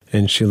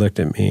And she looked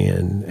at me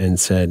and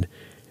said,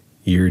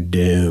 "You're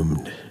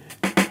doomed."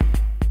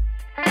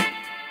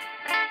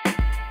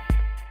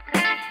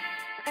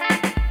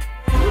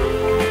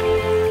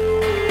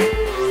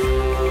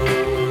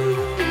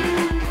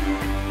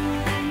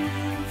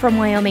 From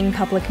Wyoming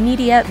Public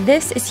Media,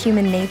 this is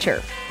Human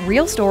Nature,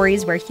 real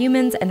stories where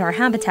humans and our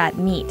habitat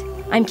meet.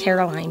 I'm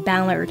Caroline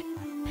Ballard.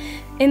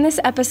 In this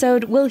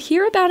episode, we'll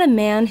hear about a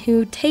man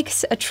who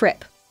takes a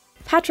trip.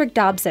 Patrick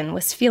Dobson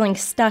was feeling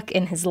stuck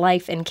in his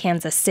life in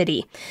Kansas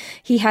City.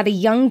 He had a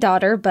young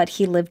daughter, but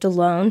he lived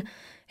alone.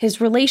 His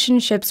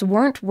relationships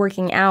weren't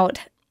working out,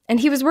 and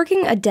he was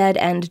working a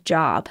dead-end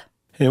job.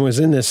 It was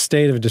in this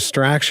state of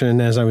distraction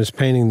as I was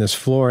painting this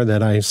floor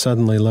that I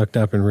suddenly looked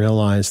up and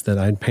realized that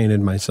I'd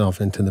painted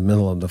myself into the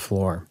middle of the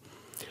floor,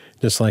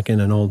 just like in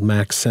an old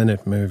Max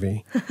Sennett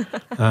movie.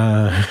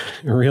 A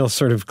real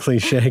sort of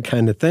cliche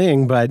kind of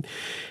thing, but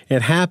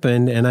it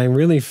happened, and I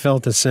really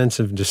felt a sense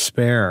of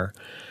despair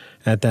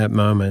at that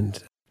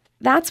moment.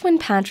 That's when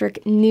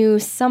Patrick knew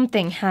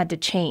something had to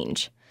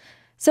change.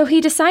 So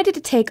he decided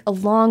to take a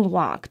long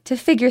walk to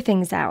figure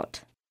things out.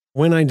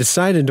 When I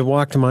decided to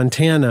walk to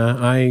Montana,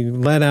 I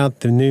let out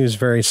the news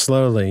very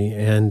slowly.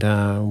 And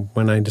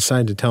when I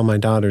decided to tell my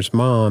daughter's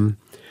mom,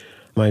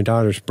 my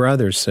daughter's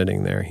brother's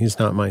sitting there. He's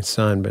not my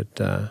son,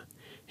 but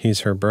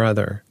he's her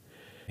brother.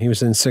 He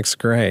was in 6th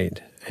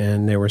grade,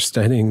 and they were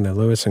studying the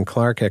Lewis and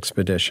Clark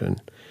expedition.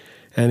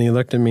 And he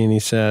looked at me and he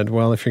said,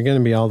 "Well, if you're going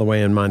to be all the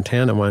way in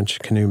Montana, why don't you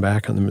canoe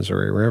back on the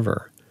Missouri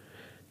River?"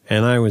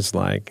 And I was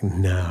like,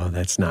 no,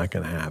 that's not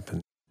going to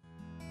happen.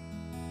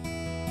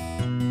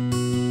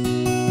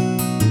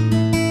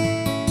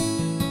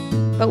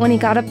 But when he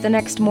got up the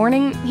next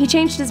morning, he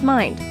changed his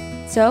mind.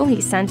 So he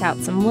sent out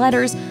some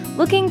letters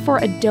looking for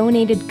a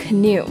donated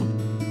canoe.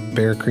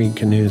 Bear Creek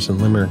Canoes in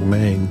Limerick,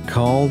 Maine,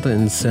 called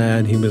and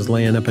said he was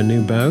laying up a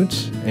new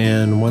boat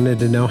and wanted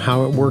to know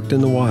how it worked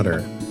in the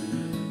water.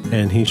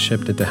 And he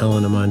shipped it to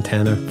Helena,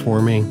 Montana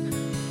for me.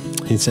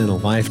 He sent a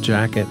life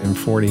jacket and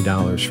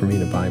 $40 for me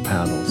to buy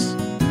paddles.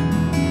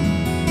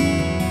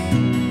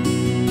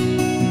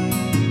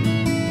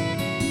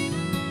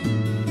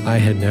 I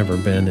had never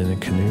been in a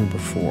canoe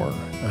before,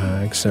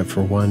 except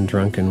for one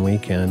drunken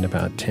weekend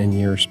about 10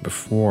 years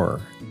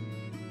before.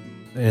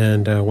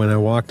 And when I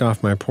walked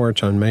off my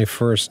porch on May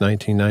 1st,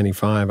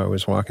 1995, I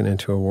was walking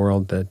into a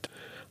world that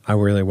I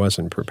really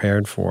wasn't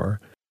prepared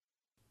for.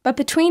 But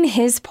between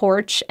his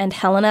porch and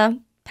Helena,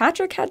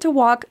 Patrick had to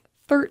walk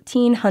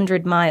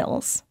 1,300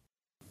 miles.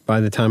 By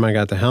the time I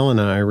got to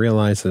Helena, I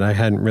realized that I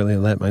hadn't really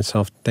let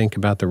myself think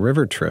about the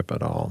river trip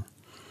at all.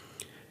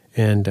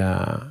 And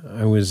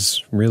I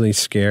was really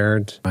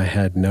scared. I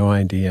had no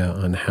idea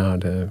on how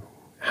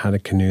to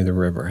canoe the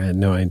river. I had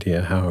no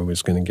idea how I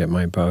was going to get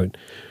my boat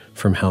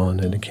from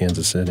Helena to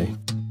Kansas City.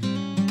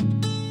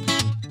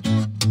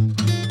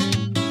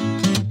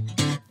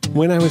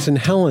 When I was in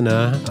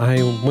Helena,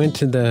 I went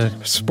to the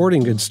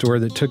sporting goods store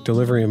that took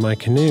delivery of my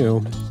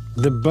canoe.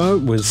 The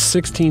boat was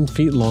 16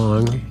 feet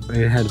long.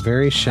 It had a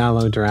very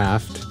shallow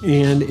draft,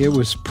 and it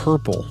was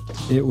purple.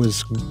 It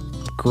was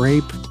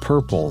grape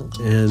purple.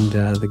 And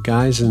the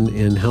guys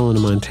in Helena,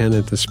 Montana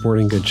at the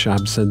sporting goods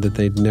shop said that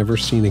they'd never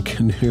seen a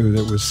canoe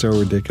that was so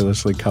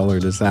ridiculously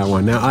colored as that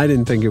one. Now, I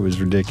didn't think it was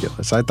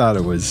ridiculous. I thought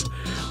it was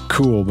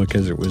cool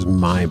because it was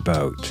my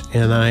boat.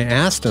 And I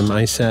asked them,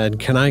 I said,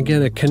 "Can I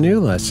get a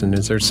canoe lesson?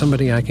 Is there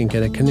somebody I can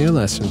get a canoe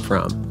lesson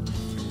from?"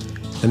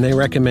 And they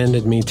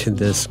recommended me to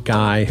this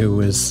guy who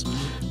was,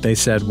 they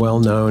said, well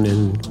known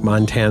in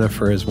Montana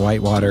for his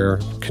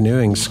whitewater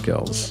canoeing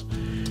skills.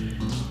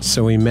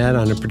 So we met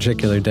on a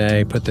particular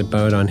day, put the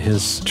boat on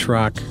his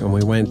truck, and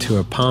we went to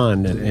a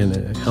pond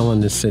in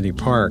Helena City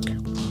Park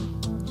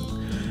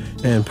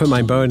and put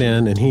my boat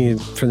in, and he,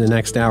 for the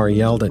next hour,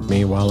 yelled at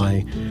me while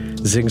I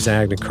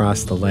zigzagged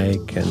across the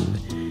lake, and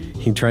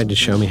he tried to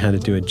show me how to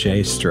do a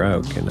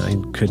J-stroke, and I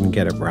couldn't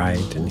get it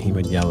right, and he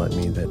would yell at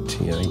me that,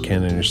 he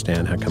can't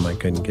understand how come I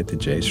couldn't get the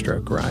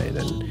J-stroke right,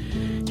 and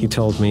he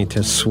told me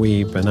to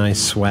sweep, and I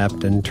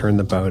swept and turned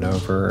the boat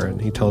over,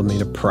 and he told me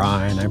to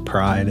pry, and I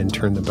pried and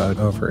turned the boat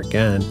over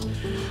again.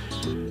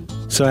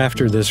 So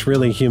after this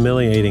really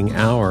humiliating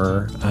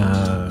hour,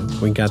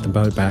 we got the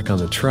boat back on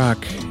the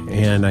truck,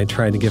 and I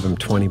tried to give him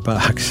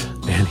 $20,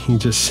 and he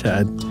just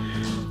said,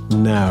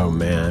 "No,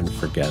 man,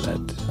 forget it.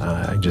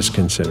 I just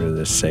consider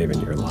this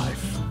saving your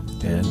life."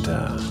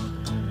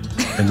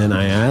 And then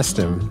I asked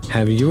him,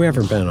 "Have you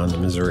ever been on the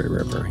Missouri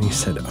River?" He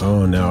said,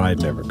 "Oh, no,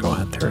 I'd never go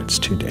out there. It's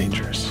too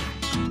dangerous."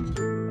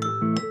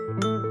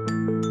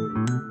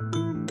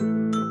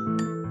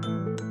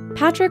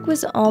 Patrick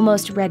was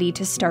almost ready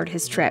to start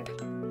his trip.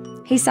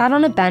 He sat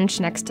on a bench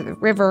next to the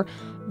river,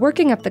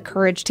 working up the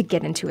courage to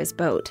get into his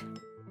boat.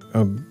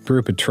 A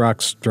group of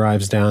trucks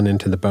drives down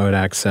into the boat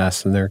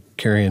access, and they're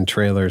carrying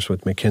trailers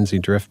with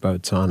McKinsey drift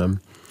boats on them.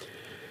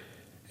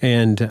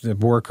 And the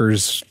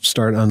workers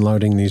start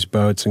unloading these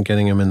boats and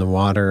getting them in the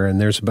water, and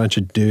there's a bunch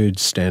of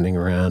dudes standing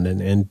around,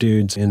 and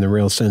dudes in the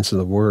real sense of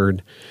the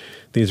word.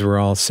 These were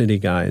all city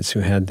guys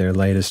who had their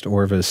latest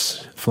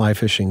Orvis fly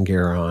fishing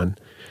gear on.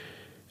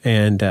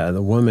 And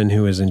the woman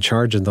who was in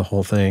charge of the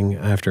whole thing,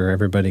 after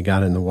everybody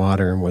got in the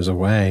water and was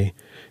away,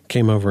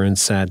 came over and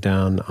sat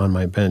down on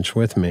my bench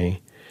with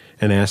me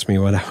and asked me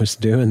what I was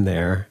doing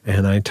there.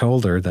 And I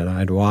told her that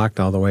I'd walked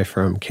all the way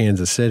from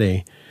Kansas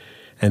City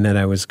and that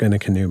I was going to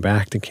canoe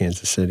back to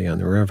Kansas City on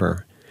the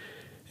river.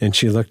 And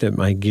she looked at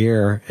my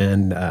gear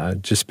and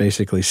just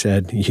basically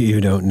said, "You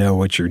don't know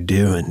what you're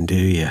doing, do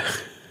you?"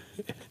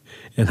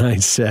 And I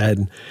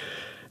said,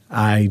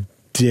 "I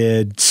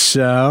did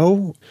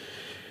so."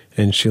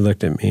 And she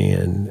looked at me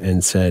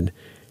and said,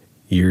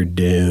 "You're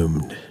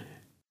doomed."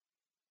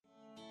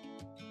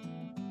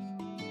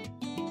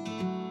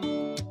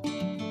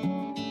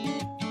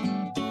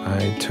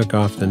 I took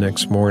off the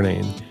next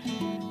morning,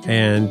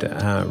 and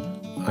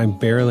I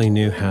barely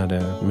knew how to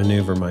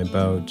maneuver my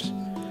boat.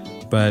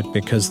 But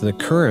because of the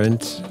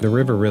current, the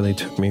river really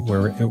took me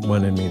where it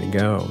wanted me to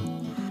go.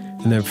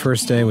 And that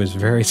first day was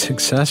very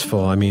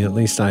successful. I mean, at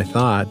least I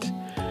thought.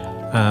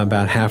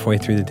 About halfway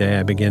through the day,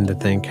 I began to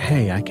think,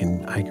 hey, I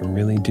can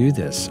really do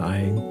this.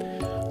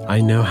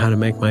 I know how to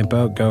make my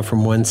boat go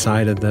from one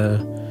side of the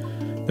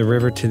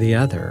river to the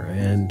other.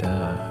 And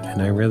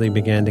I really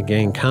began to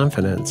gain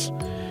confidence.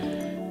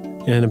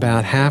 And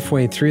about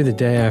halfway through the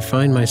day, I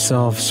find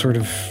myself sort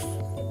of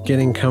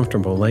getting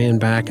comfortable, laying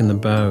back in the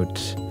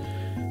boat,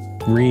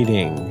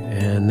 reading,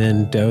 and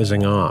then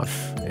dozing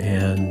off.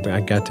 And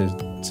I got to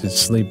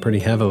sleep pretty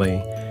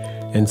heavily.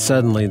 And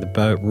suddenly the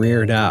boat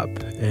reared up,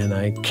 and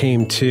I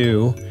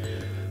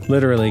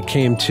literally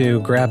came to,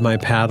 grabbed my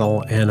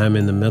paddle, and I'm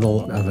in the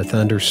middle of a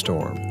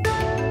thunderstorm.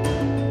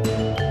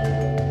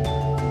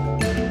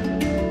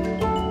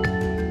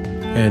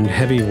 And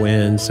heavy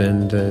winds,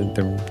 and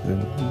the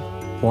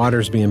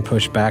water's being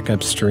pushed back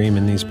upstream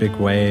in these big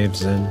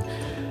waves, and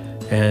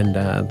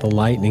the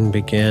lightning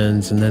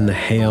begins, and then the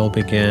hail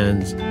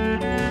begins.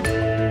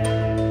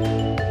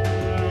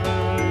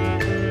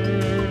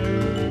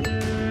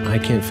 I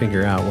can't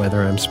figure out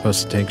whether I'm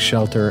supposed to take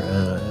shelter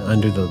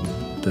under the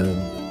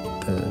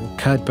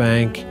cut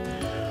bank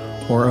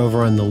or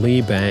over on the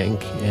lee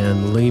bank.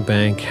 And the lee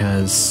bank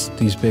has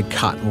these big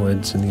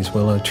cottonwoods and these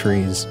willow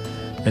trees.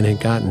 And it had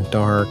gotten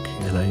dark,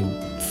 and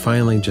I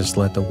finally just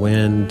let the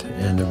wind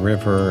and the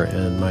river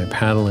and my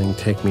paddling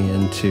take me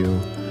into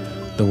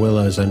the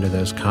willows under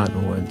those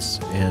cottonwoods.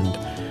 And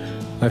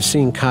I've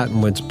seen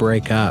cottonwoods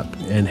break up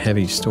in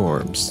heavy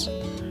storms.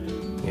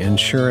 And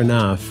sure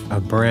enough, a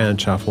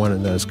branch off one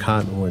of those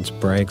cottonwoods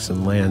breaks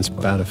and lands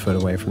about a foot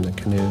away from the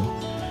canoe.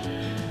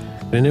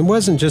 And it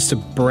wasn't just a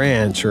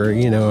branch or,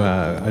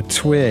 a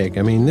twig.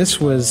 I mean,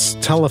 this was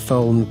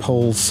telephone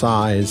pole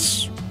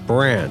size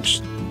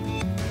branch.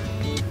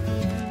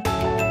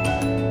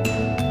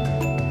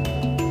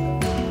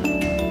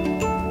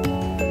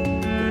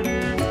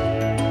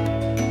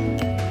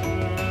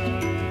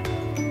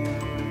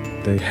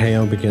 The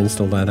hail begins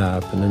to let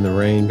up, and then the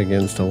rain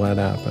begins to let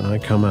up, and I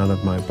come out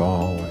of my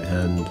ball,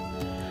 and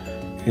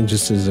it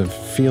just is a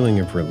feeling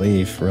of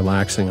relief,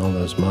 relaxing all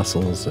those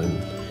muscles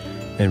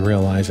and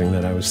realizing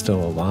that I was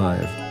still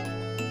alive.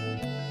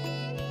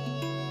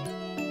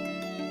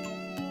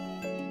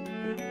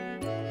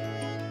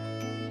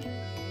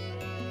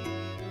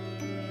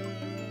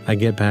 I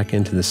get back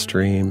into the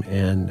stream,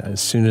 and as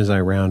soon as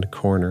I round a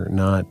corner,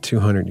 not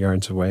 200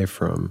 yards away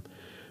from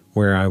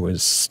where I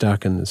was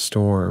stuck in the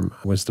storm,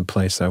 was the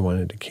place I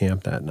wanted to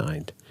camp that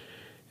night.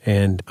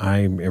 And I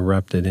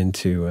erupted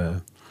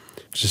into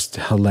just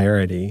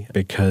hilarity,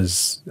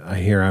 because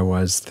here I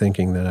was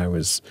thinking that I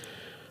was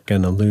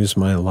going to lose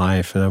my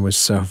life, and I was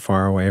so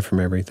far away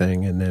from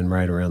everything. And then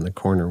right around the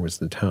corner was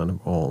the town of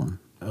Ulm,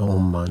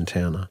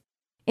 Montana.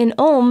 In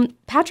Ulm,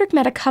 Patrick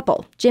met a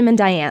couple, Jim and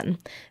Diane.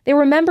 They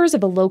were members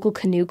of a local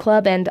canoe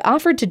club and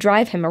offered to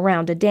drive him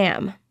around a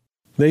dam.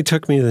 They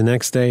took me the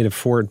next day to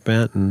Fort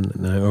Benton,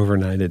 and I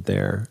overnighted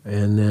there,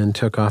 and then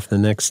took off the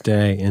next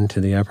day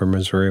into the Upper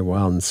Missouri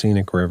Wild and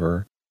Scenic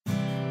River.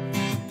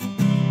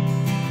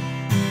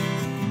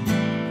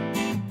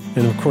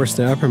 And of course,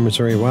 the Upper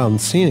Missouri Wild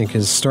and Scenic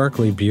is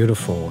starkly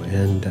beautiful,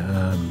 and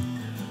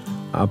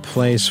a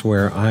place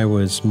where I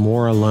was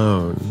more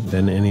alone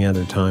than any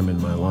other time in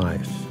my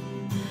life.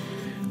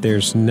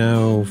 There's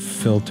no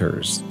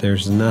filters.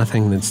 There's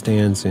nothing that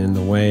stands in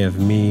the way of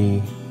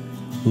me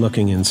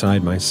looking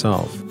inside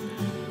myself.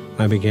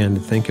 I began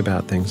to think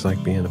about things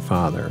like being a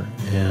father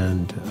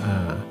and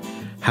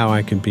how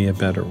I could be a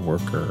better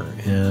worker.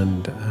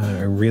 And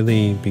I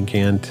really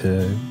began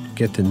to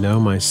get to know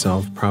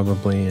myself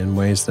probably in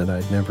ways that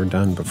I'd never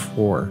done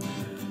before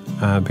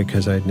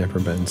because I'd never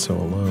been so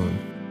alone.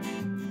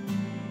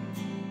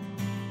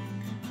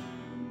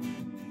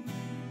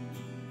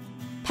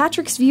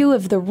 Patrick's view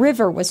of the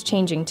river was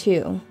changing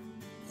too.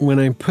 When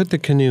I put the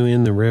canoe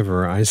in the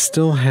river, I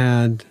still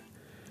had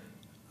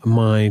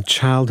my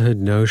childhood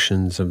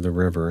notions of the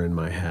river in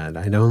my head.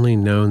 I'd only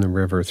known the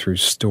river through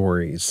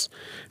stories,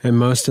 and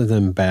most of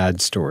them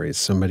bad stories.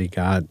 Somebody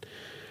got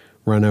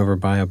run over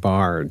by a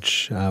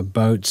barge,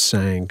 boats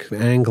sank,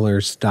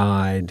 anglers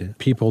died,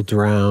 people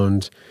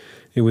drowned,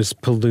 it was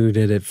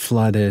polluted, it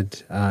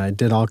flooded, it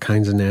did all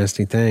kinds of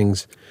nasty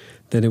things.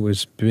 that it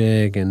was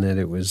big and that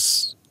it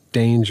was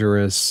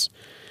dangerous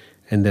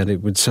and that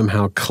it would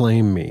somehow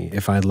claim me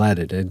if I let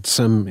it. In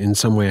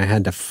some way I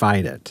had to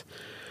fight it.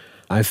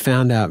 I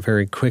found out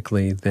very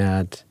quickly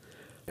that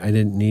I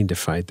didn't need to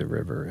fight the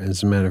river.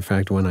 As a matter of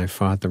fact, when I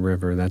fought the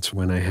river, that's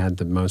when I had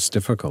the most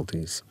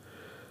difficulties.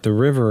 The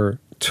river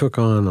took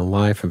on a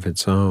life of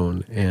its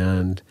own,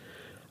 and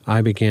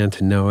I began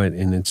to know it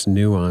in its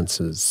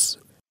nuances.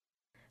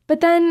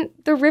 But then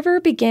the river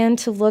began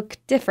to look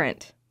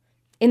different.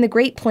 In the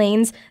Great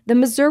Plains, the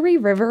Missouri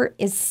River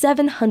is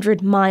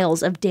 700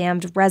 miles of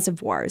dammed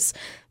reservoirs,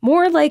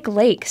 more like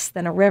lakes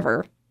than a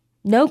river.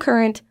 No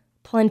current,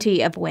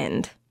 plenty of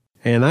wind.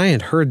 And I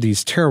had heard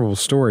these terrible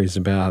stories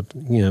about,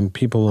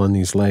 people on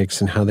these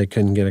lakes and how they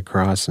couldn't get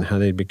across and how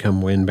they'd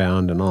become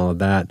windbound and all of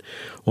that.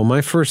 Well,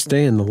 my first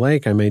day in the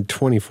lake, I made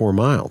 24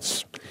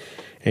 miles.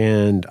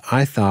 And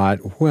I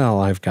thought, well,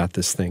 I've got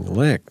this thing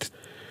licked.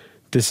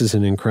 This is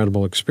an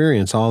incredible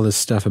experience. All this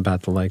stuff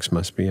about the lakes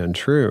must be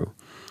untrue.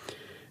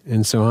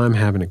 And so I'm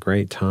having a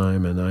great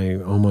time, and I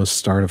almost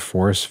start a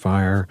forest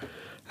fire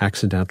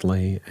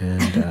accidentally,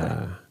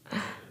 and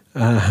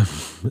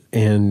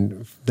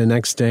and the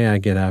next day I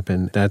get up,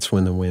 and that's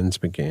when the winds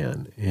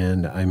began.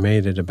 And I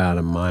made it about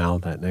a mile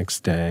that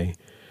next day,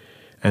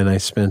 and I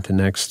spent the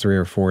next 3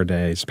 or 4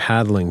 days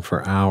paddling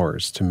for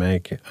hours to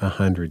make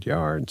 100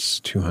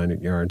 yards,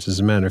 200 yards. As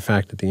a matter of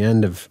fact, at the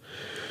end of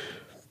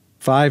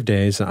 5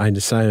 days, I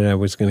decided I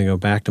was going to go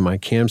back to my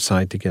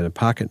campsite to get a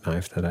pocket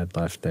knife that I'd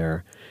left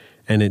there.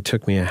 And it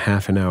took me a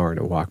half an hour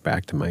to walk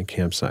back to my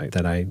campsite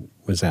that I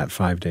was at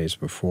 5 days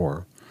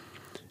before.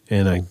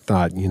 And I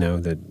thought,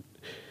 that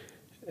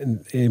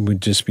it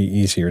would just be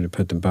easier to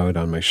put the boat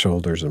on my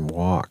shoulders and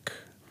walk.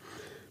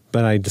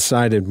 But I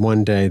decided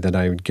one day that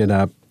I would get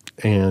up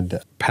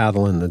and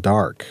paddle in the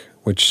dark,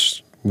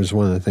 which was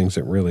one of the things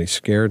that really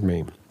scared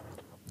me,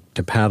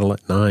 to paddle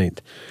at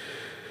night.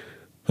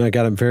 I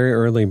got up very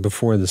early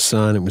before the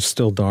sun. It was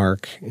still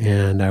dark,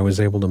 and I was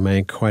able to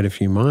make quite a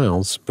few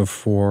miles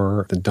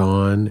before the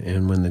dawn.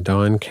 And when the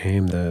dawn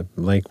came, the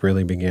lake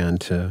really began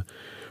to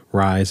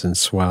rise and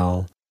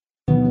swell.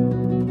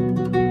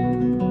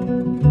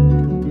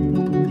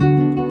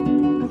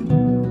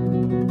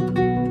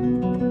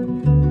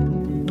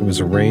 It was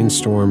a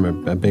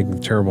rainstorm, a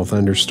big, terrible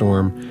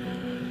thunderstorm.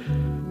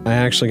 I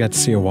actually got to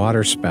see a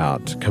water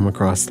spout come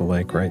across the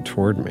lake right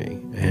toward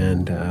me.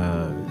 And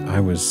I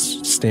was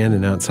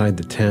standing outside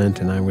the tent,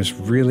 and I was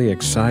really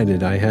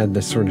excited. I had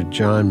this sort of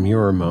John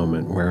Muir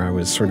moment where I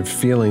was sort of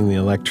feeling the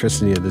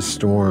electricity of the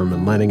storm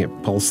and letting it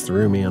pulse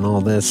through me and all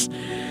this.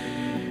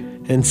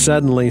 And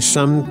suddenly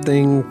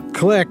something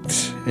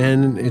clicked,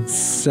 and it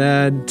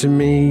said to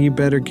me, you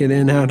better get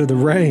in out of the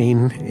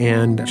rain.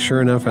 And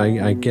sure enough,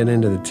 I get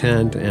into the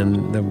tent,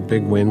 and the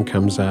big wind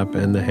comes up,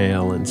 and the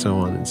hail, and so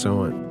on and so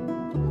on.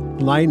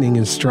 Lightning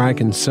is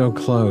striking so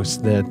close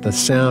that the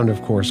sound, of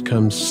course,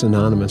 comes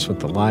synonymous with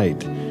the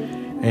light.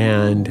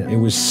 And it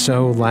was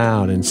so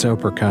loud and so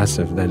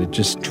percussive that it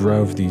just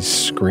drove these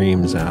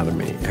screams out of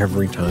me.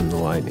 Every time the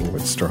lightning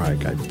would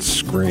strike, I'd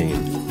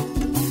scream.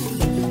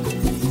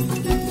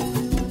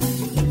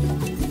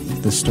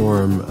 The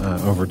storm,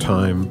 over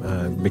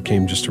time,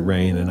 became just a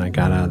rain, and I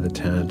got out of the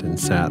tent and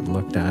sat and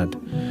looked at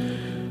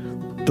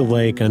the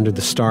lake under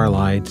the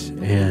starlight,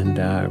 and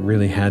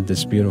really had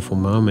this beautiful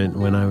moment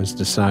when I was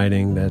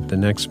deciding that the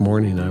next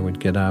morning I would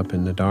get up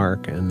in the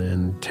dark and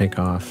then take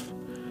off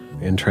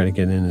and try to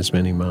get in as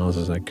many miles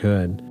as I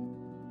could.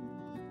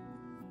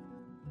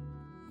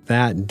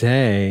 That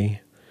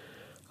day,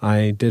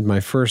 I did my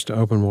first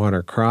open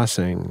water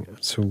crossing.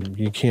 So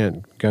you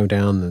can't go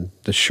down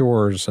the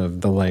shores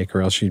of the lake,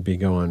 or else you'd be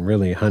going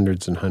really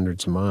hundreds and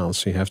hundreds of miles.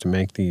 So you have to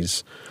make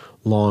these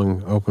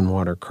long open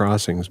water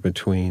crossings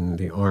between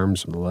the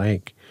arms of the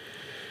lake.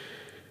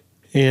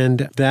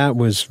 And that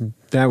was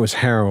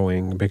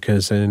harrowing,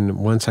 because then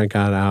once I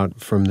got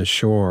out from the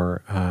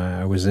shore,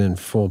 I was in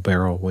full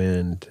barrel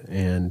wind,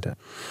 and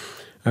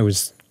I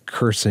was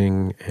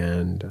cursing,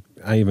 and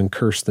I even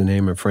cursed the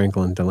name of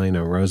Franklin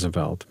Delano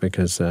Roosevelt,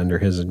 because under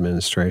his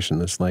administration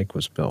this lake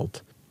was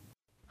built.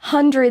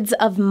 Hundreds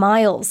of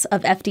miles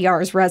of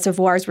FDR's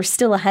reservoirs were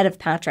still ahead of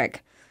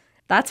Patrick.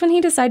 That's when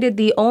he decided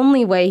the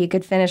only way he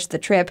could finish the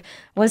trip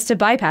was to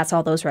bypass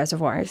all those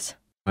reservoirs.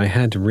 I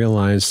had to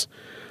realize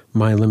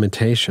my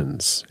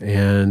limitations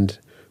and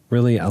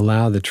really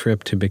allow the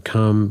trip to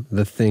become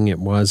the thing it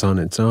was on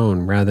its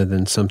own, rather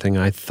than something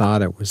I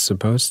thought it was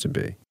supposed to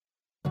be.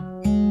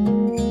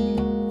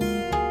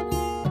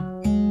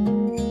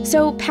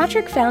 So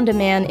Patrick found a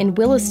man in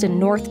Williston,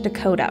 North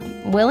Dakota,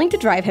 willing to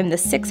drive him the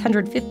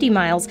 650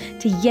 miles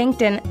to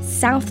Yankton,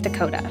 South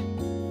Dakota.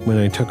 When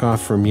I took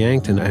off from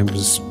Yankton, I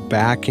was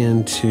back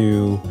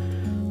into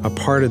a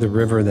part of the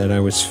river that I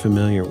was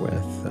familiar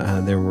with.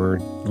 There were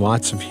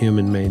lots of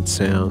human-made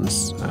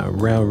sounds,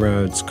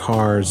 railroads,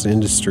 cars,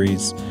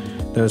 industries,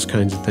 those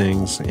kinds of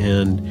things.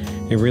 And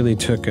it really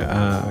took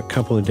a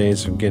couple of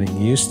days of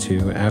getting used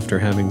to, after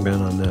having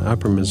been on the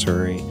upper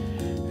Missouri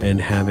and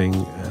having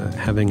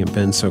it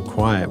been so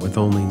quiet with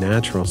only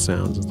natural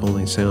sounds, with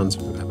only sounds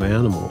of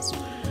animals.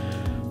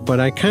 But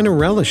I kind of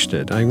relished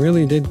it. I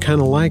really did kind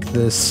of like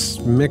this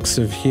mix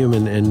of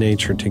human and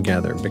nature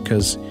together,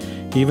 because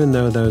even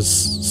though those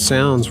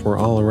sounds were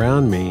all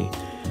around me,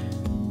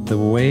 the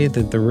way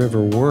that the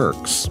river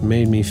works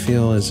made me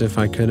feel as if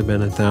I could have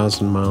been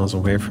 1,000 miles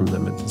away from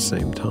them at the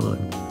same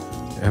time.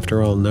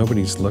 After all,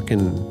 nobody's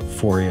looking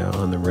for you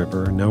on the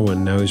river. No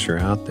one knows you're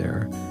out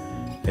there.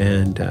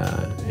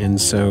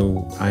 And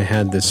so I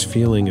had this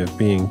feeling of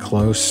being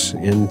close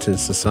into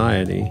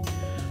society,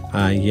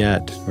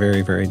 yet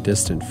very, very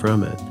distant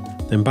from it.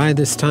 And by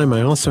this time,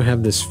 I also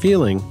have this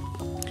feeling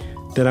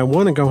that I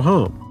want to go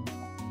home.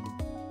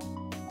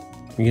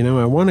 You know,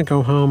 I want to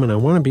go home and I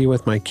want to be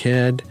with my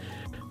kid,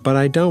 but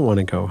I don't want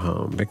to go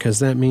home because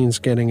that means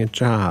getting a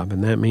job,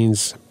 and that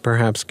means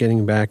perhaps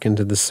getting back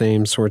into the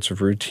same sorts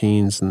of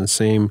routines and the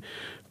same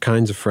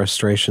kinds of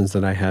frustrations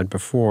that I had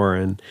before.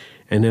 And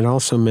it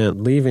also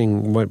meant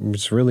leaving what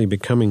was really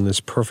becoming this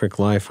perfect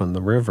life on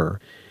the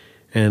river.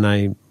 And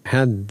I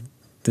had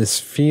this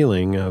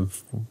feeling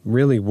of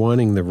really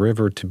wanting the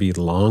river to be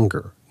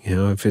longer. You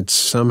know, if it's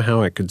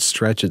somehow it could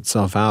stretch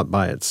itself out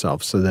by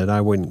itself so that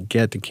I wouldn't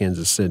get to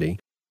Kansas City.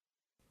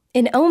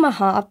 In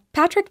Omaha,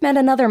 Patrick met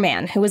another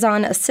man who was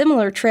on a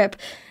similar trip,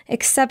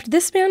 except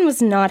this man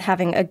was not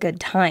having a good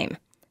time.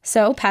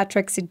 So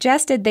Patrick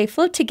suggested they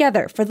float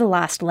together for the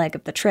last leg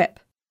of the trip.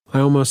 I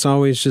almost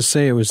always just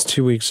say it was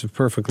 2 weeks of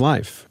perfect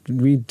life.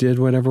 We did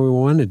whatever we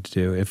wanted to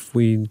do. If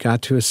we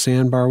got to a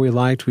sandbar we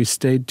liked, we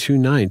stayed 2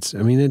 nights. I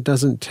mean, it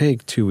doesn't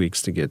take 2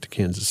 weeks to get to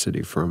Kansas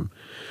City from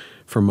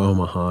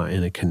Omaha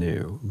in a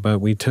canoe.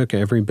 But we took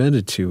every bit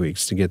of 2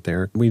 weeks to get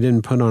there. We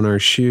didn't put on our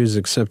shoes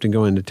except to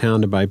go into town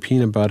to buy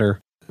peanut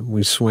butter.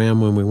 We swam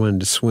when we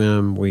wanted to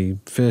swim. We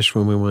fished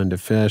when we wanted to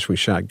fish. We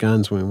shot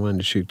guns when we wanted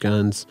to shoot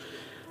guns.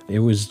 It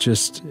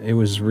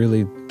was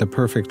really the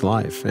perfect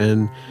life.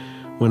 And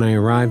when I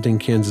arrived in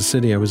Kansas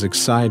City, I was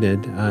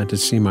excited to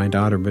see my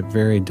daughter, but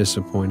very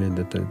disappointed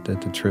that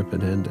the trip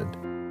had ended.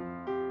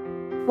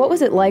 What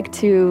was it like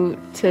to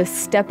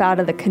step out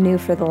of the canoe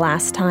for the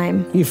last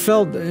time? It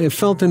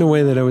felt in a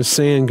way that I was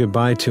saying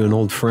goodbye to an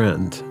old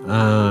friend.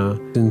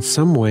 In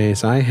some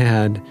ways, I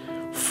had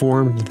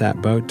formed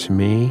that boat to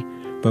me,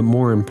 but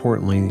more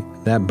importantly,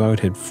 that boat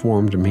had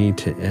formed me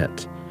to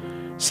it,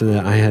 so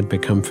that I had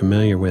become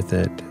familiar with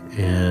it,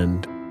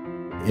 and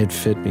it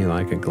fit me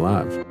like a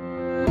glove.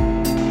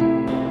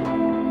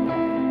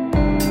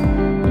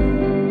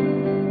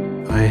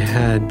 I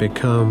had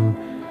become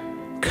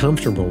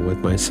comfortable with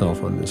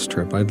myself on this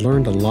trip. I'd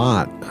learned a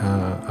lot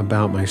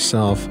about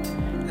myself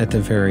at the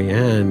very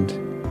end.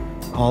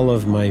 All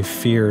of my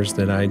fears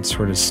that I'd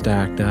sort of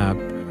stacked up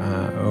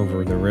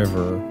over the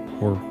river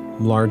were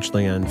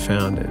largely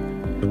unfounded.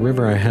 The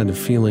river, I had a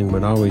feeling,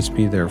 would always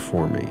be there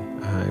for me.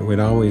 It would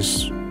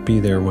always be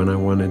there when I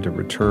wanted to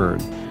return.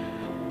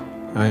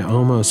 I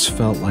almost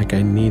felt like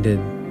I needed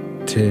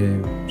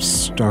to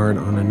start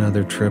on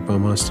another trip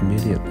almost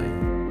immediately.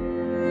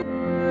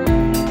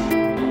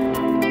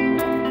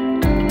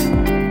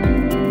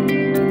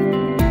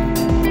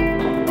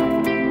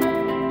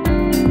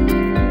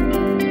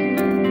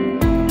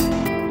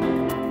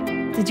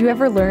 Did you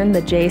ever learn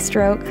the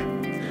J-stroke?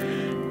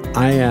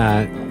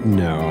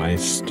 No, I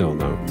still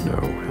don't know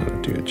how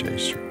to do a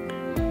J-stroke.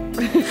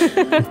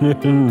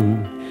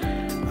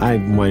 I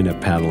wind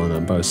up paddling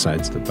on both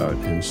sides of the boat,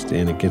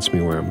 and it gets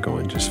me where I'm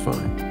going just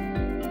fine.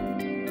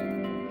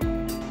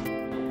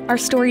 Our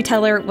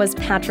storyteller was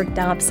Patrick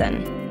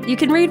Dobson. You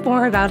can read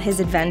more about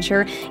his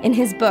adventure in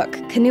his book,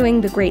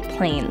 Canoeing the Great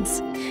Plains.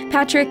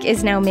 Patrick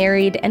is now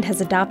married and has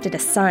adopted a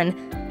son.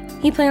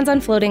 He plans on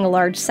floating a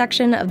large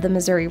section of the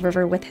Missouri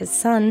River with his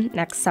son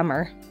next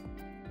summer.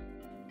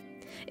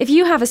 If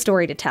you have a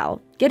story to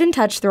tell, get in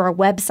touch through our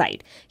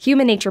website,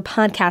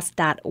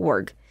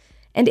 humannaturepodcast.org.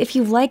 And if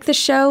you like the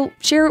show,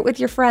 share it with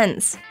your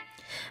friends.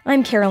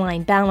 I'm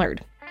Caroline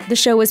Ballard. The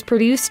show was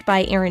produced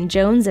by Aaron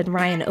Jones and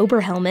Ryan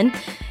Oberhelman.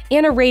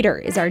 Anna Rader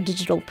is our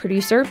digital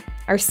producer.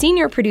 Our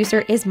senior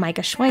producer is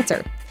Micah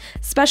Schweitzer.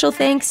 Special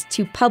thanks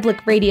to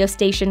public radio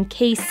station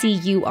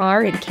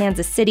KCUR in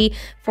Kansas City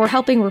for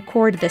helping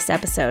record this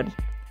episode.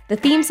 The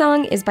theme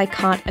song is by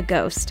Caught a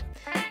Ghost.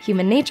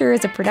 Human Nature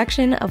is a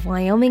production of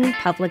Wyoming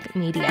Public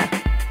Media.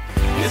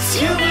 It's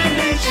human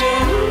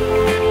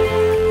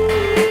nature.